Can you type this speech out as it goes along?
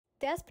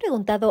¿Te has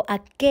preguntado a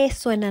qué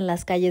suenan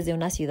las calles de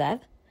una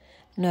ciudad?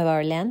 Nueva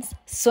Orleans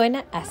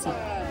suena así.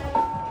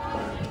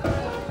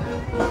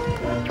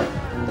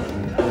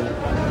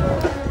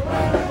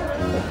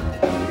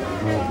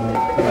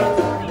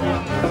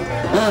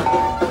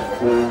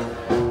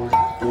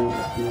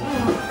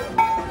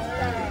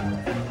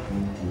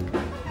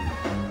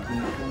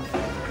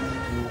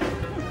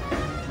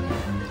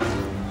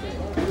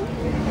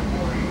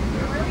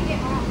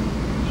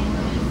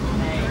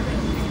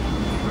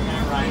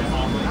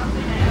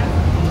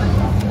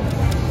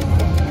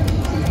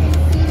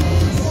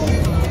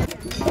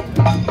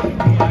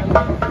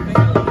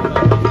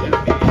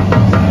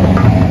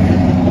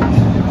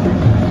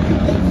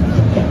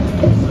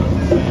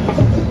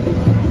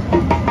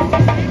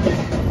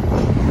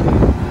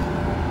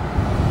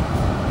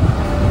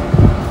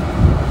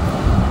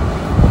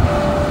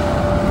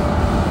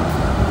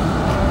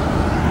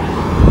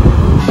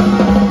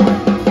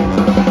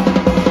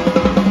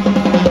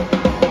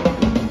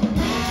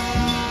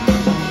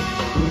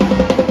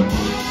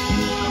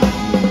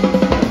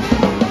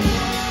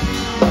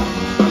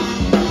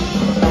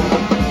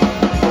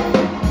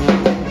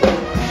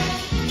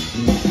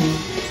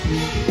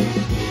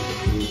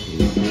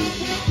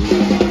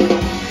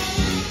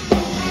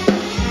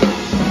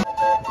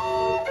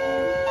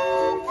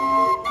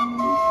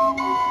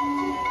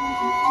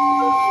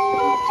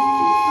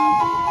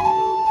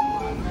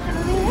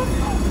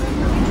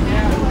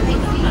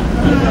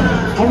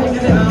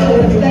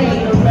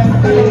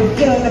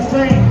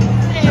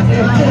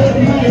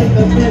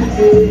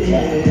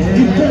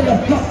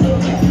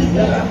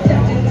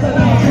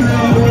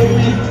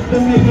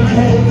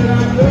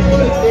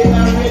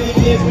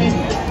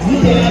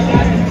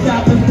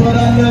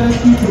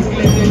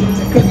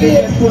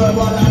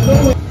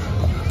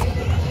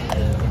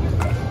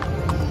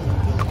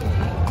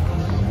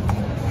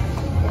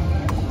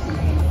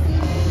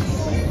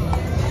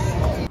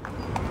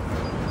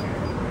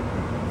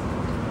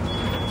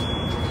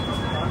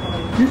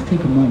 Just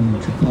take a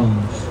moment to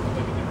pause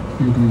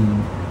and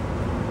breathe,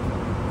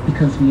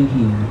 because we are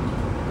here,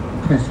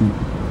 present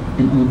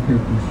and on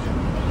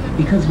purpose,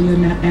 because we are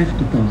not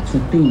afterthoughts or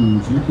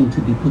things looking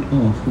to be put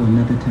off for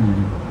another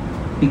time,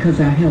 because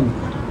our health,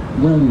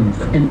 wellness,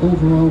 and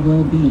overall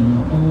well-being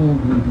are all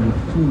worthy of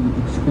full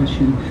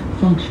expression,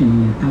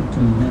 functioning at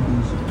optimal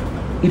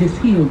levels. It is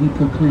here we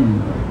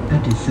proclaim,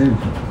 I deserve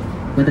it,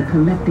 where the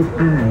collective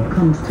I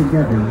comes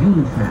together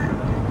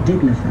unified,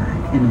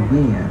 dignified, and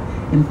aware,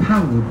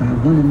 empowered by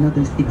one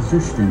another's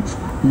existence,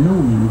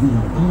 knowing we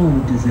are all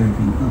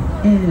deserving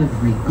of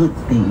every good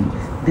thing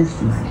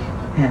this life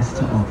has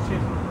to offer.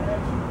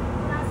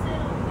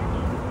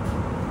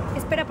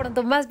 Espera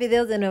pronto más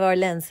videos de Nueva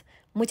Orleans.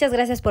 Muchas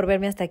gracias por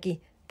verme hasta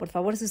aquí. Por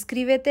favor,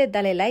 suscríbete,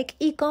 dale like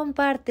y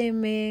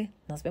compárteme.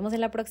 Nos vemos en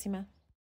la próxima.